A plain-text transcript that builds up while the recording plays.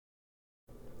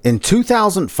In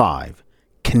 2005,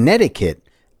 Connecticut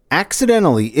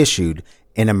accidentally issued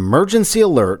an emergency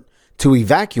alert to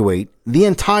evacuate the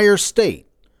entire state.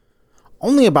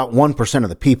 Only about 1% of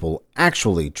the people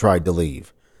actually tried to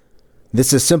leave.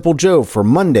 This is Simple Joe for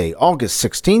Monday, August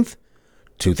 16th,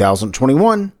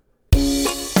 2021.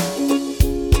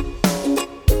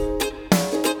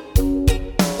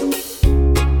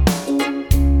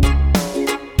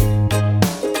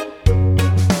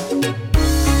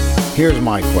 Here's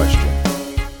my question.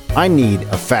 I need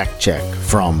a fact check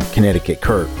from Connecticut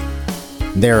Kurt,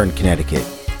 there in Connecticut.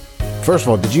 First of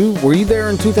all, were you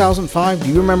there in 2005? Do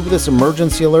you remember this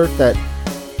emergency alert that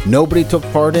nobody took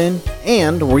part in?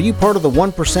 And were you part of the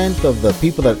 1% of the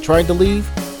people that tried to leave?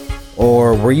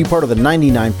 Or were you part of the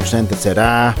 99% that said,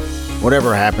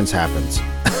 whatever happens, happens?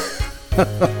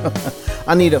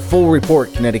 I need a full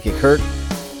report, Connecticut Kurt.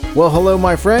 Well, hello,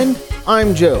 my friend.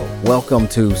 I'm Joe. Welcome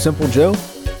to Simple Joe.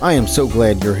 I am so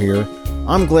glad you're here.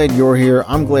 I'm glad you're here.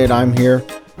 I'm glad I'm here.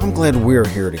 I'm glad we're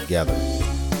here together.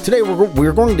 Today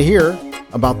we're going to hear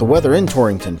about the weather in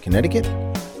Torrington, Connecticut.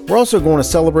 We're also going to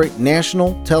celebrate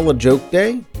National Tell a Joke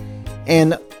Day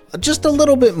and just a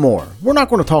little bit more. We're not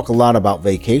going to talk a lot about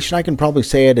vacation. I can probably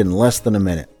say it in less than a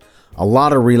minute. A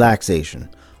lot of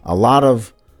relaxation. A lot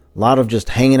of just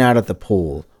hanging out at the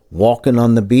pool, walking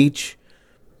on the beach,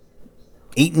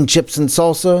 eating chips and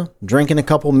salsa, drinking a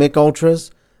couple Mick Ultras,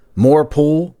 more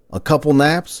pool, a couple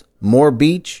naps, more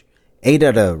beach. Ate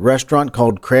at a restaurant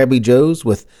called Krabby Joe's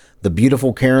with the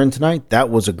beautiful Karen tonight. That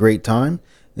was a great time.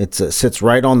 It sits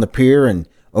right on the pier and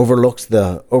overlooks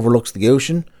the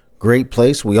ocean. Great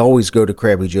place. We always go to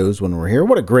Krabby Joe's when we're here.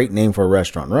 What a great name for a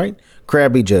restaurant, right?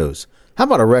 Krabby Joe's. How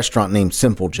about a restaurant named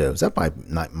Simple Joe's? That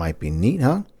might be neat,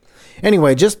 huh?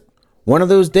 Anyway, just one of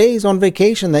those days on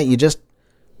vacation that you just,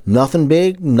 nothing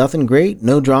big, nothing great,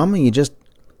 no drama. You just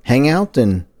hang out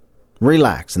and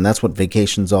relax, and that's what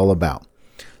vacation's all about.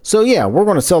 So yeah, we're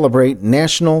going to celebrate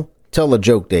National Tell a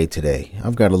Joke Day today.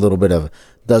 I've got a little bit of a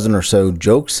dozen or so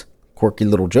jokes, quirky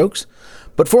little jokes.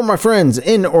 But for my friends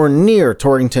in or near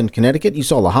Torrington, Connecticut, you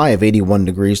saw a high of 81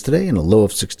 degrees today and a low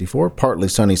of 64, partly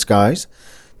sunny skies.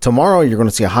 Tomorrow, you're going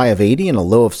to see a high of 80 and a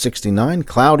low of 69,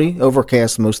 cloudy,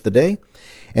 overcast most of the day.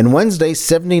 And Wednesday,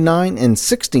 79 and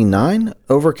 69,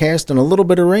 overcast and a little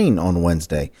bit of rain on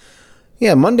Wednesday.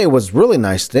 Yeah, Monday was really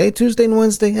nice today. Tuesday and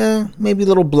Wednesday, maybe a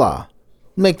little blah.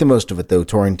 Make the most of it, though,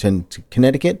 Torrington,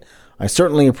 Connecticut. I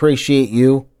certainly appreciate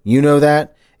you. You know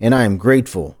that. And I am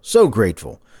grateful, so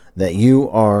grateful, that you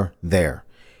are there.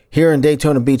 Here in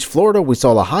Daytona Beach, Florida, we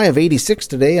saw a high of 86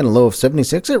 today and a low of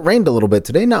 76. It rained a little bit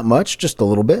today. Not much, just a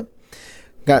little bit.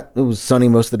 It was sunny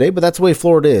most of the day, but that's the way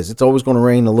Florida is. It's always going to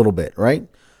rain a little bit, right?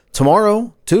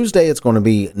 Tomorrow, Tuesday, it's going to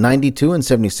be 92 and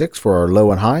 76 for our low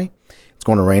and high. It's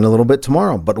going to rain a little bit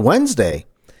tomorrow. But Wednesday,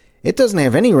 it doesn't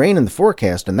have any rain in the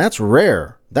forecast, and that's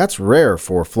rare. That's rare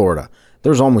for Florida.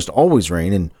 There's almost always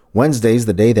rain, and Wednesday's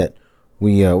the day that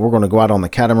we're going to go out on the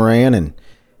catamaran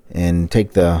and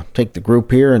take the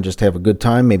group here and just have a good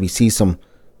time. Maybe see some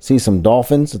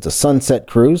dolphins. It's a sunset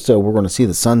cruise, so we're going to see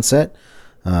the sunset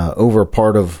over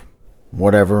part of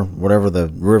whatever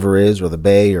the river is or the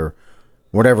bay or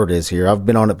whatever it is here. I've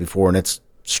been on it before, and it's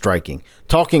striking.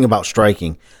 Talking about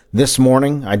striking, this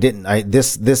morning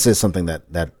this is something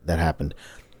that happened.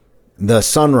 The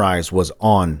sunrise was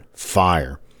on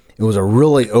fire. It was a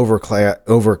really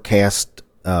overcast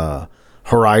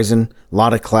horizon, a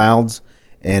lot of clouds,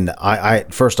 and I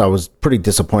at first I was pretty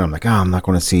disappointed. I'm like, I'm not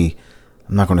going to see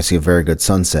a very good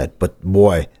sunset. But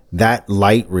boy, that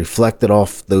light reflected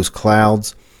off those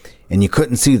clouds, and you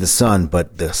couldn't see the sun,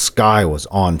 but the sky was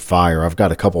on fire. I've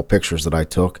got a couple pictures that I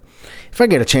took. If I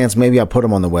get a chance, maybe I'll put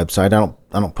them on the website.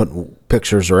 I don't put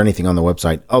pictures or anything on the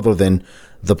website other than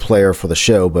the player for the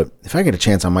show. But if I get a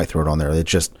chance, I might throw it on there. It's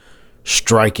just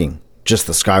striking. Just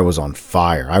the sky was on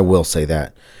fire. I will say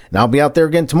that. And I'll be out there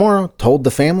again tomorrow. Told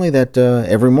the family that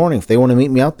every morning, if they want to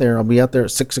meet me out there, I'll be out there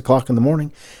at 6 o'clock in the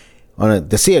morning.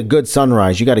 To see a good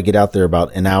sunrise, you got to get out there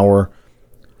about an hour,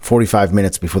 45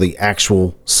 minutes before the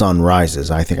actual sun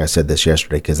rises. I think I said this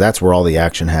yesterday because that's where all the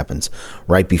action happens,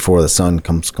 right before the sun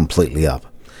comes completely up.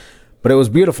 But it was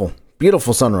beautiful,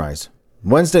 beautiful sunrise.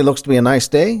 Wednesday looks to be a nice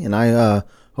day, and I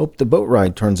hope the boat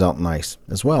ride turns out nice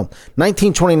as well.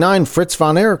 1929, Fritz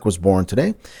von Erich was born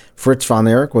today. Fritz von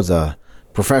Erich was a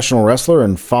professional wrestler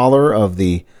and father of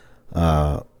the,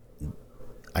 the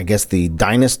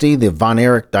dynasty, the Von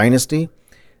Erich dynasty.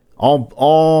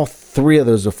 All three of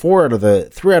those, three out of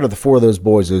the four of those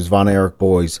boys, those Von Erich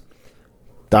boys,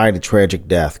 died a tragic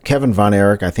death. Kevin Von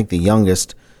Erich, I think the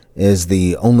youngest, is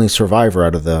the only survivor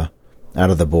out of the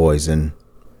boys, and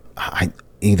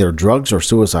either drugs or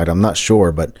suicide, I'm not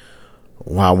sure, but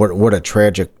Wow, what a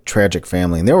tragic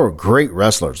family. And they were great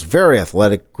wrestlers, very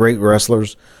athletic, great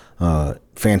wrestlers,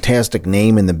 fantastic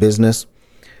name in the business,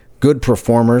 good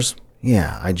performers.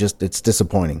 Yeah, it's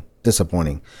disappointing.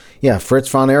 Yeah, Fritz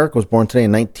von Erich was born today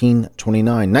in 1929.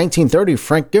 1930,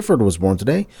 Frank Gifford was born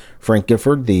today. Frank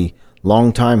Gifford, the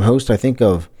longtime host, I think,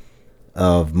 of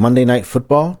Monday Night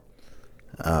Football,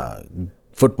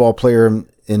 football player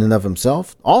in and of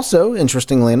himself. Also,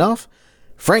 interestingly enough,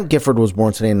 Frank Gifford was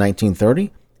born today in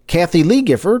 1930. Kathy Lee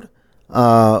Gifford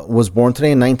was born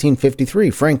today in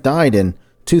 1953. Frank died in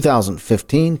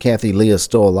 2015. Kathy Lee is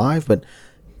still alive, but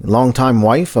longtime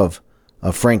wife of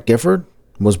Frank Gifford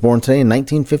was born today in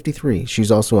 1953.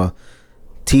 She's also a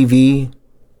TV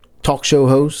talk show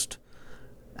host,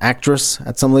 actress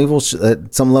at some level.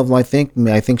 I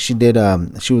think she did.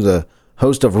 She was a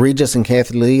host of Regis and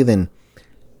Kathy Lee. Then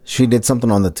she did something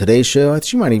on the Today Show.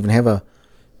 She might even have a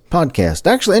podcast.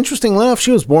 Actually, interestingly enough,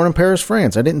 she was born in Paris,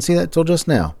 France. I didn't see that till just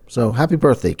now. So happy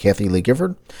birthday, Kathy Lee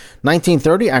Gifford.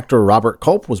 1930, actor Robert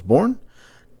Culp was born.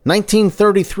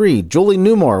 1933, Julie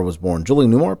Newmar was born. Julie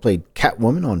Newmar played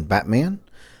Catwoman on Batman.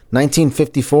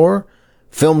 1954,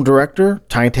 film director,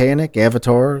 Titanic,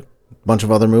 Avatar, a bunch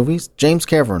of other movies. James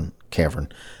Cameron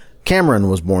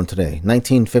was born today,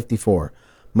 1954.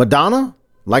 Madonna,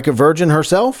 like a virgin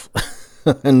herself,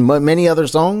 and many other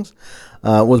songs,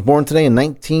 was born today in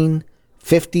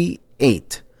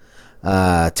 1958.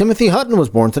 Timothy Hutton was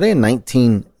born today in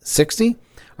 1960.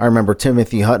 I remember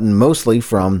Timothy Hutton mostly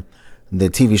from the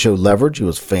TV show Leverage. He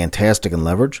was fantastic in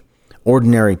Leverage.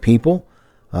 Ordinary People.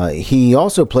 He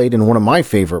also played in one of my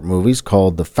favorite movies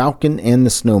called The Falcon and the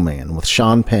Snowman with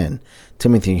Sean Penn.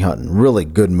 Timothy Hutton, really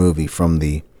good movie from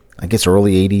the, I guess,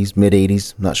 early 80s, mid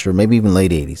 80s, not sure, maybe even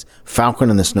late 80s. Falcon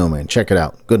and the Snowman. Check it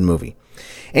out. Good movie.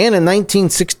 And in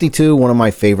 1962, one of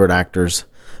my favorite actors,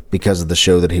 because of the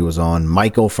show that he was on,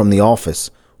 Michael from The Office,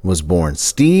 was born.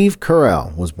 Steve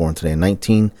Carell was born today in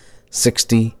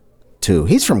 1962.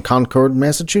 He's from Concord,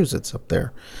 Massachusetts, up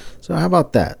there. So how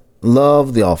about that?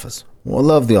 Love The Office. Well,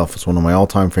 love The Office, one of my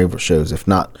all-time favorite shows, if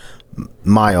not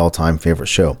my all-time favorite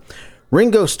show.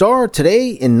 Ringo Starr, today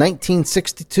in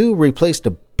 1962, replaced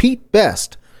Pete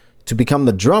Best to become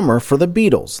the drummer for the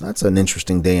Beatles. That's an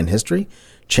interesting day in history.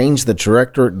 Changed the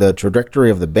trajectory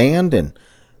of the band and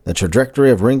the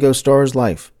trajectory of Ringo Starr's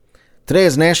life. Today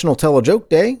is National Tell a Joke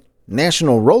Day,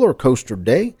 National Roller Coaster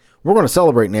Day. We're going to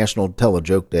celebrate National Tell a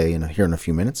Joke Day here in a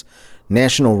few minutes.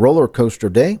 National Roller Coaster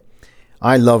Day.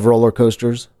 I love roller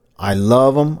coasters. I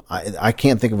love them. I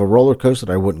can't think of a roller coaster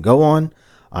that I wouldn't go on.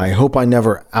 I hope I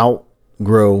never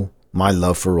outgrow my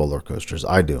love for roller coasters.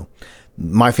 I do.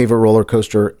 My favorite roller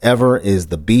coaster ever is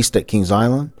the Beast at Kings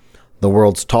Island, the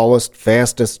world's tallest,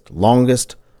 fastest,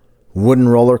 longest wooden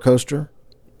roller coaster.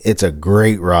 It's a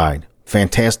great ride.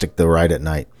 Fantastic to ride at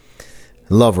night.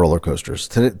 Love roller coasters.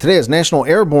 Today is National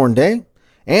Airborne Day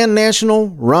and National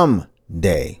Rum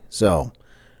Day. So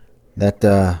that,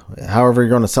 however you're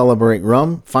going to celebrate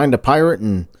rum, find a pirate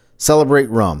and celebrate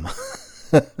rum.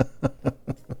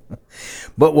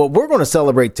 But what we're going to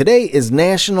celebrate today is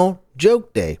National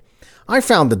Joke Day. I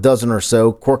found a dozen or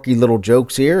so quirky little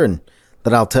jokes here and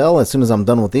that I'll tell as soon as I'm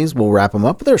done with these. We'll wrap them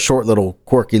up. They're short little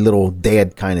quirky little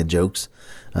dad kind of jokes.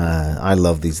 I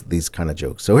love these kind of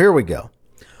jokes. So here we go.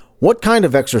 What kind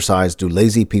of exercise do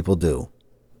lazy people do?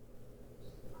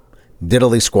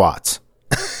 Diddly squats.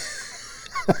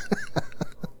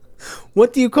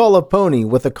 What do you call a pony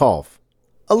with a cough?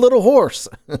 A little horse.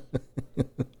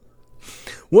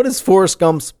 What is Forrest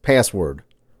Gump's password?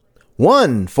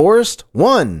 One, Forrest,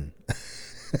 one.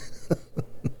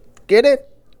 Get it?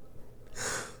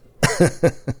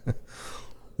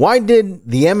 Why did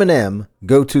the M&M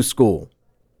go to school?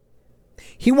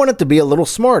 He wanted to be a little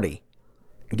smarty.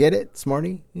 Get it?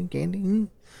 Smarty? Candy?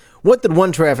 What did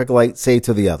one traffic light say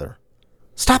to the other?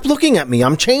 Stop looking at me.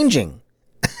 I'm changing.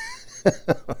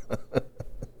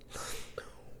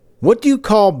 What do you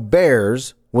call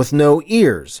bears with no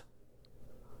ears?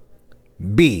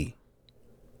 B.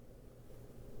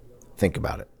 Think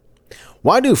about it.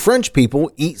 Why do French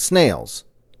people eat snails?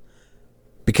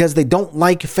 Because they don't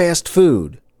like fast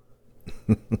food.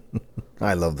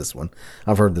 I love this one.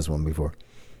 I've heard this one before.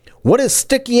 What is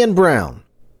sticky and brown?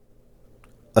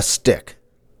 A stick.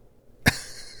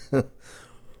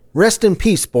 Rest in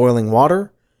peace, boiling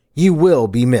water. You will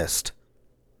be missed.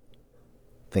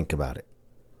 Think about it.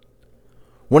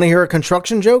 Want to hear a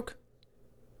construction joke?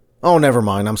 Oh, never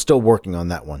mind. I'm still working on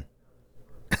that one.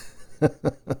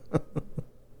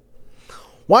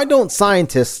 Why don't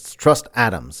scientists trust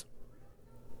atoms?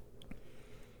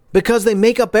 Because they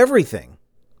make up everything.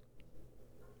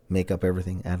 Make up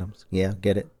everything, atoms. Yeah,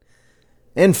 get it?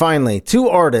 And finally, two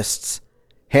artists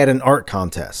had an art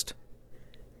contest.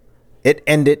 It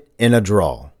ended in a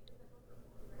draw.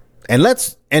 And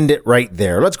let's end it right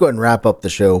there. Let's go ahead and wrap up the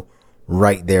show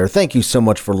right there. Thank you so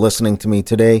much for listening to me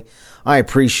today. I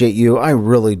appreciate you. I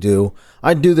really do.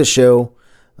 I do the show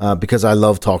because I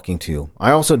love talking to you.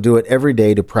 I also do it every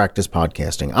day to practice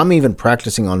podcasting. I'm even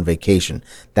practicing on vacation.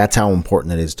 That's how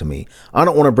important it is to me. I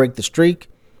don't want to break the streak.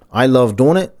 I love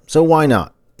doing it, so why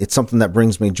not? It's something that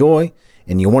brings me joy,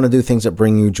 and you want to do things that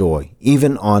bring you joy,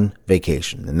 even on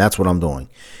vacation, and that's what I'm doing.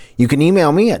 You can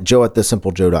email me at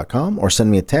joe@thesimplejoe.com or send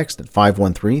me a text at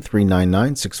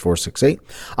 513-399-6468.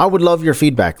 I would love your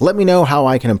feedback. Let me know how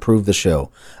I can improve the show.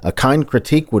 A kind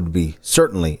critique would be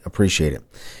certainly appreciated.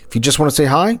 If you just want to say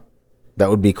hi, that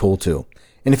would be cool too.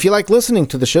 And if you like listening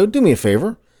to the show, do me a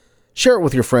favor. Share it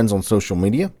with your friends on social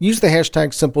media. Use the hashtag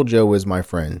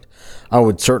 #SimpleJoeIsMyFriend. I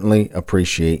would certainly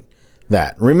appreciate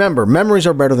that. Remember, memories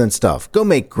are better than stuff. Go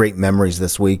make great memories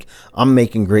this week. I'm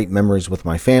making great memories with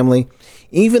my family.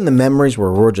 Even the memories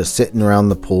where we're just sitting around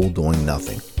the pool doing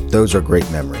nothing. Those are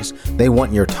great memories. They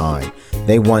want your time.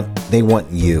 They want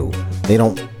you. They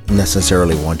don't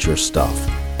necessarily want your stuff.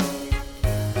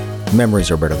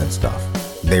 Memories are better than stuff.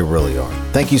 They really are.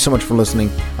 Thank you so much for listening.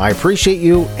 I appreciate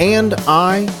you and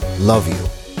I love you,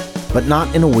 but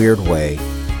not in a weird way.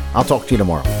 I'll talk to you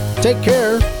tomorrow. Take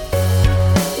care.